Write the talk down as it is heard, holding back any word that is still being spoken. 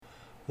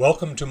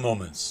Welcome to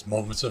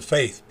Moments of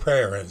Faith,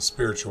 Prayer, and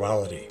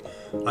Spirituality.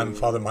 I'm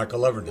Father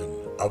Michael Everton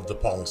of the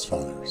Paulist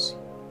Fathers.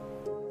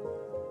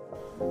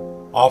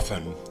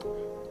 Often,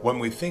 when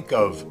we think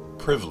of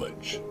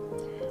privilege,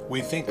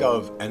 we think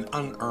of an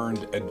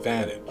unearned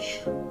advantage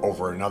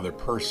over another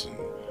person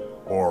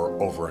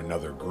or over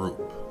another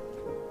group.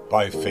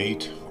 By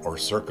fate or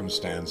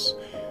circumstance,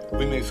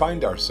 we may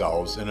find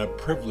ourselves in a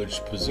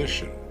privileged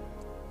position.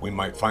 We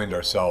might find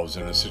ourselves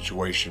in a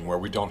situation where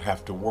we don't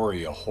have to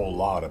worry a whole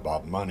lot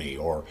about money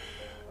or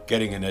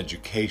getting an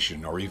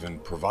education or even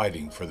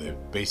providing for the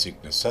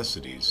basic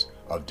necessities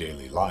of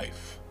daily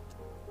life.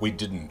 We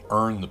didn't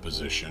earn the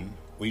position,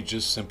 we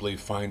just simply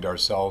find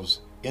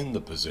ourselves in the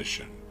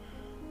position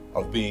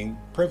of being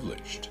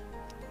privileged.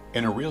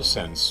 In a real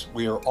sense,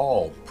 we are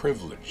all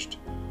privileged.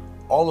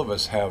 All of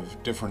us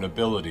have different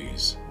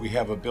abilities. We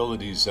have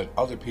abilities that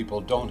other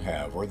people don't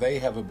have, or they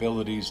have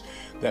abilities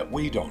that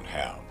we don't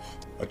have.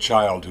 A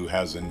child who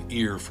has an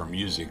ear for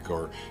music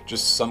or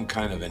just some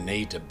kind of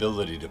innate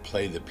ability to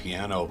play the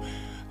piano,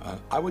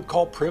 I would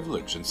call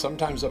privilege, and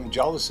sometimes I'm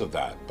jealous of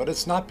that. But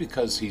it's not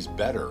because he's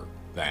better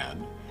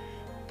than,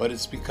 but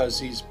it's because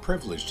he's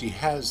privileged. He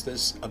has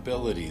this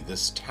ability,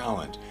 this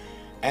talent,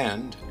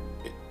 and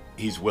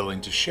he's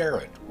willing to share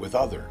it with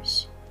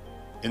others.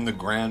 In the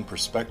grand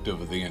perspective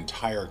of the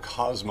entire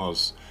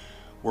cosmos,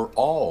 we're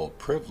all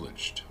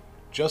privileged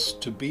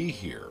just to be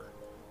here,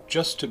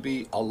 just to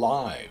be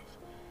alive,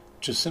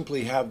 to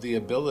simply have the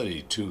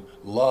ability to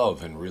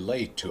love and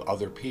relate to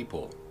other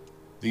people.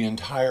 The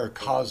entire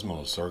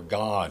cosmos, or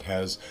God,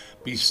 has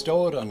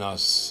bestowed on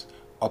us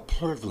a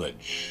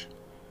privilege,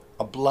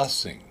 a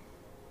blessing,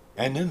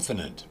 an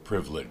infinite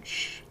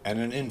privilege, and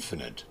an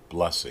infinite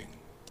blessing.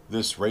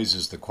 This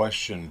raises the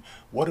question,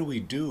 what do we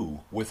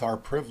do with our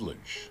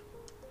privilege?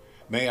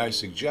 May I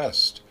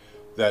suggest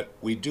that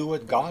we do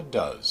what God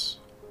does.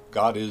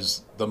 God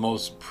is the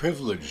most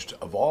privileged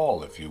of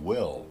all, if you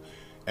will,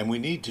 and we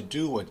need to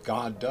do what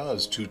God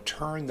does to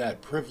turn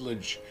that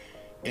privilege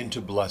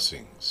into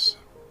blessings.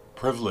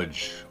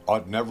 Privilege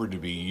ought never to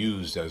be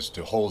used as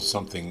to hold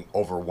something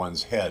over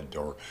one's head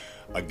or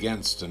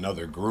against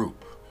another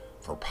group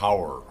for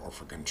power or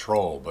for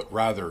control, but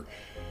rather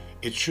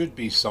it should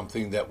be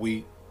something that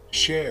we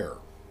share,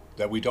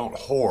 that we don't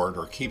hoard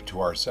or keep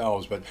to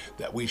ourselves, but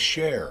that we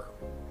share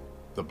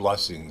the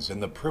blessings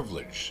and the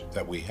privilege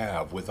that we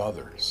have with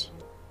others.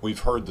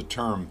 We've heard the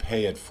term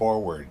pay it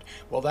forward.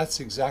 Well,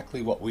 that's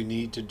exactly what we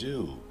need to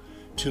do,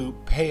 to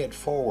pay it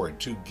forward,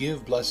 to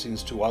give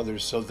blessings to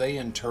others so they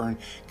in turn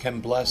can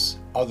bless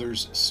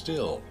others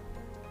still.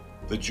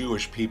 The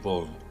Jewish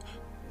people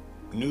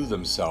knew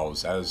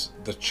themselves as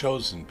the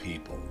chosen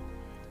people,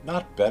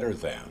 not better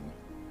than,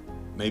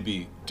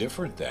 maybe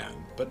different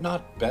than, but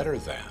not better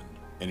than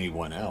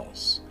anyone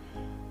else.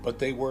 But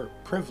they were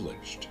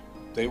privileged,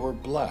 they were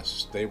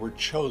blessed, they were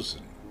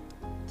chosen.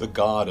 The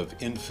God of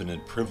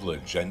infinite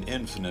privilege and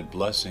infinite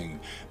blessing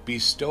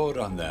bestowed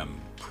on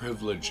them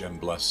privilege and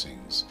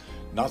blessings,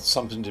 not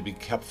something to be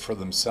kept for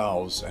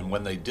themselves, and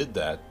when they did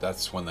that,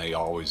 that's when they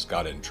always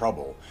got in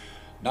trouble.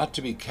 Not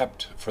to be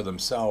kept for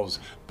themselves,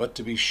 but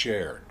to be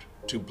shared,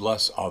 to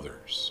bless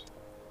others.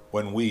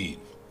 When we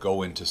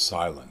go into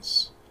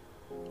silence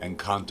and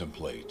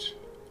contemplate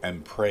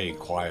and pray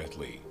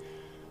quietly,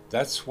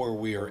 that's where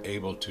we are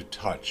able to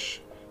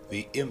touch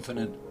the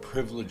infinite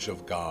privilege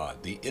of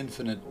God, the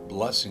infinite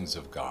blessings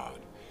of God,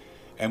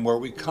 and where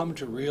we come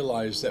to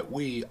realize that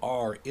we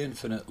are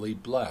infinitely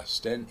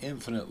blessed and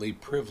infinitely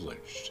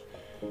privileged,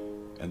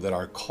 and that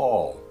our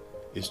call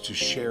is to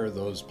share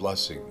those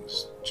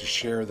blessings, to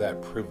share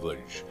that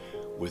privilege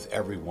with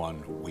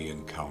everyone we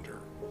encounter.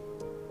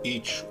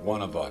 Each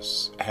one of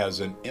us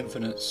has an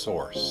infinite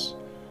source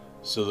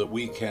so that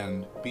we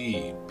can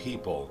be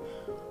people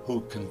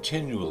who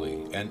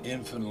continually and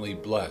infinitely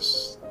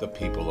bless the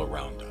people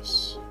around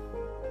us.